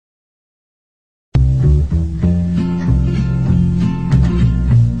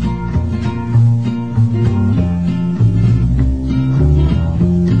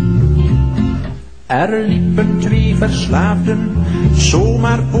Er liepen twee verslaafden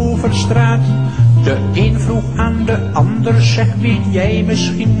zomaar over straat. De een vroeg aan de ander, zeg weet jij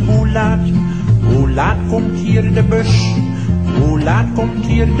misschien hoe laat? Hoe laat komt hier de bus? Hoe laat komt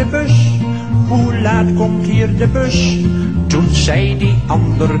hier de bus? Hoe laat komt hier de bus? Toen zei die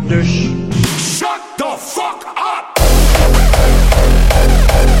ander dus: shut the fuck up!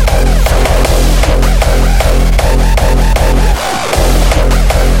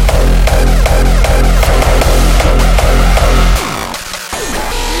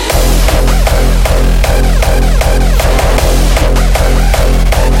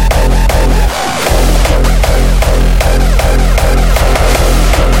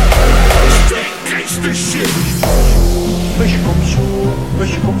 Busje komt zo,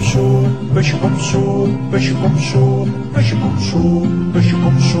 busje komt zo, busje komt zo, busje komt zo, busje komt zo, busje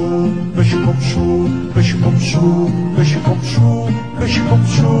komt zo, busje komt zo, busje komt zo, busje komt zo, busje komt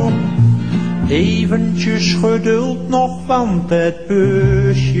zo. Eventjes geduld nog, want het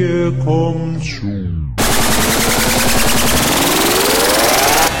busje komt zo.